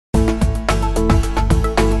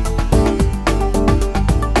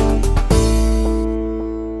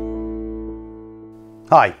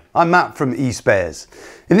Hi, I'm Matt from eSpares.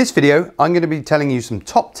 In this video, I'm going to be telling you some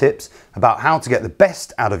top tips about how to get the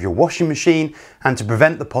best out of your washing machine and to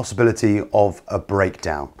prevent the possibility of a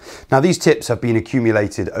breakdown. Now, these tips have been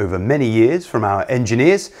accumulated over many years from our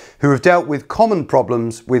engineers who have dealt with common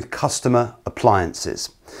problems with customer appliances.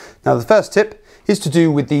 Now, the first tip is to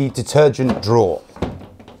do with the detergent drawer.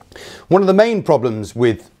 One of the main problems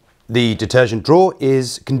with the detergent drawer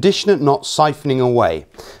is conditioner not siphoning away.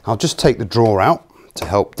 I'll just take the drawer out to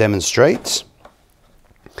help demonstrate.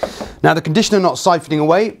 Now, the conditioner not siphoning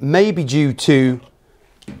away may be due to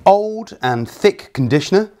old and thick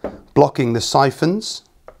conditioner blocking the siphons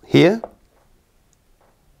here,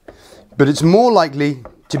 but it's more likely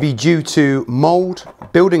to be due to mold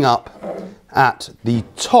building up at the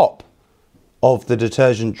top of the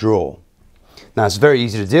detergent drawer. Now, it's very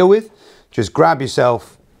easy to deal with. Just grab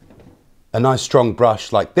yourself a nice strong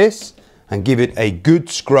brush like this and give it a good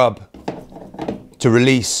scrub to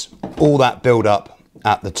release all that build-up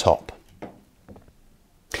at the top.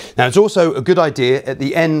 Now, it's also a good idea at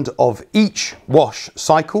the end of each wash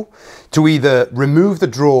cycle to either remove the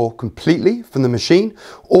drawer completely from the machine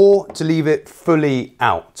or to leave it fully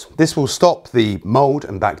out. This will stop the mold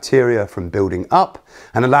and bacteria from building up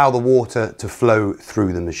and allow the water to flow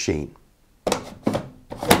through the machine.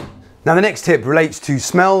 Now, the next tip relates to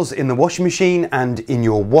smells in the washing machine and in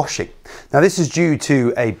your washing. Now, this is due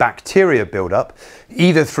to a bacteria buildup,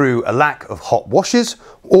 either through a lack of hot washes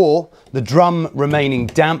or the drum remaining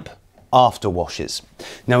damp after washes.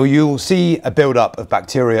 Now, you'll see a buildup of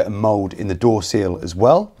bacteria and mold in the door seal as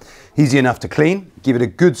well. Easy enough to clean. Give it a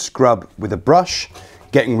good scrub with a brush,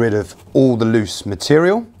 getting rid of all the loose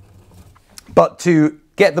material. But to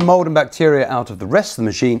get the mold and bacteria out of the rest of the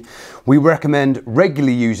machine, we recommend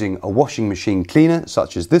regularly using a washing machine cleaner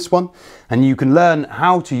such as this one, and you can learn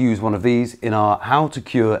how to use one of these in our How to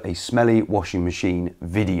Cure a Smelly Washing Machine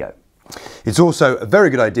video. It's also a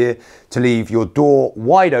very good idea to leave your door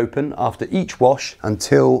wide open after each wash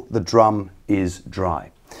until the drum is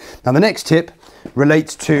dry. Now, the next tip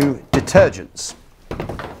relates to detergents.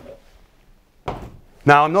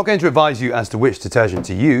 Now, I'm not going to advise you as to which detergent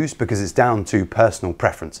to use because it's down to personal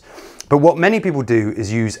preference. But what many people do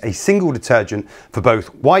is use a single detergent for both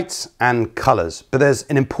whites and colours. But there's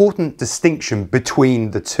an important distinction between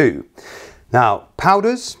the two. Now,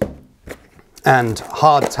 powders and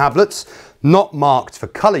hard tablets not marked for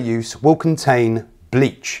colour use will contain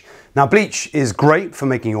bleach. Now, bleach is great for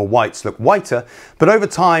making your whites look whiter, but over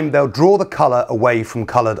time they'll draw the colour away from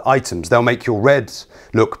coloured items. They'll make your reds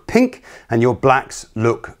look pink and your blacks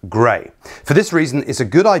look grey. For this reason, it's a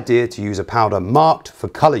good idea to use a powder marked for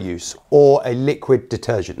colour use or a liquid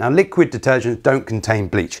detergent. Now, liquid detergents don't contain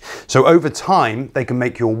bleach, so over time they can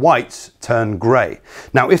make your whites turn grey.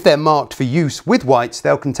 Now, if they're marked for use with whites,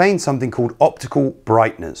 they'll contain something called optical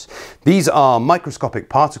brighteners. These are microscopic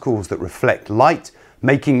particles that reflect light,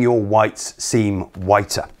 making your whites seem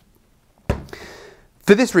whiter.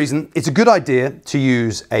 For this reason, it's a good idea to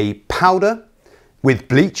use a powder with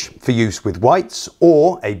bleach for use with whites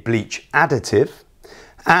or a bleach additive,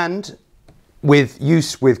 and with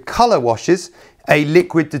use with colour washes, a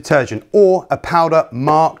liquid detergent or a powder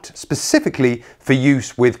marked specifically for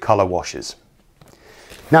use with colour washes.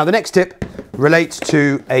 Now, the next tip relates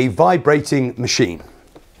to a vibrating machine.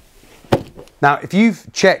 Now, if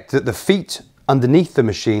you've checked that the feet underneath the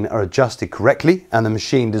machine are adjusted correctly and the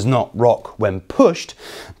machine does not rock when pushed,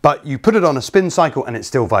 but you put it on a spin cycle and it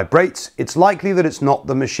still vibrates, it's likely that it's not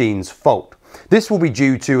the machine's fault. This will be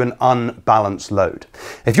due to an unbalanced load.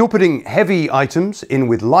 If you're putting heavy items in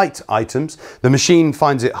with light items, the machine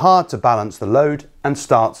finds it hard to balance the load and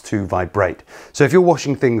starts to vibrate. So if you're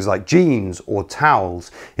washing things like jeans or towels,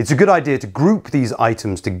 it's a good idea to group these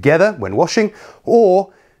items together when washing,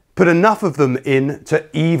 or put enough of them in to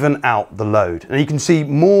even out the load. And you can see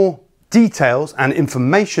more details and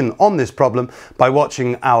information on this problem by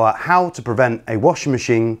watching our How to Prevent a Washing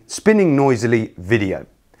Machine Spinning Noisily video.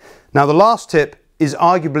 Now, the last tip is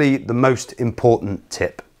arguably the most important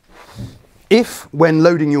tip. If, when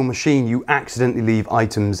loading your machine, you accidentally leave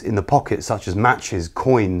items in the pocket such as matches,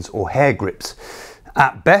 coins or hair grips,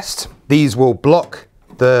 at best, these will block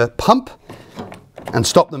the pump and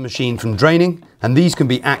stop the machine from draining, and these can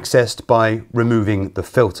be accessed by removing the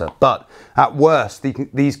filter. But at worst,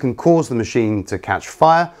 these can cause the machine to catch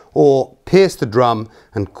fire or pierce the drum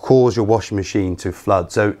and cause your washing machine to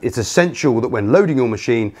flood. So it's essential that when loading your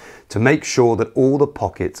machine to make sure that all the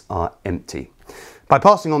pockets are empty. By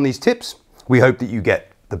passing on these tips, we hope that you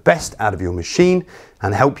get the best out of your machine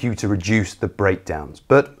and help you to reduce the breakdowns.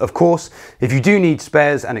 But of course, if you do need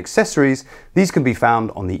spares and accessories, these can be found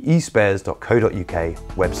on the espares.co.uk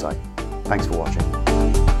website. Thanks for watching.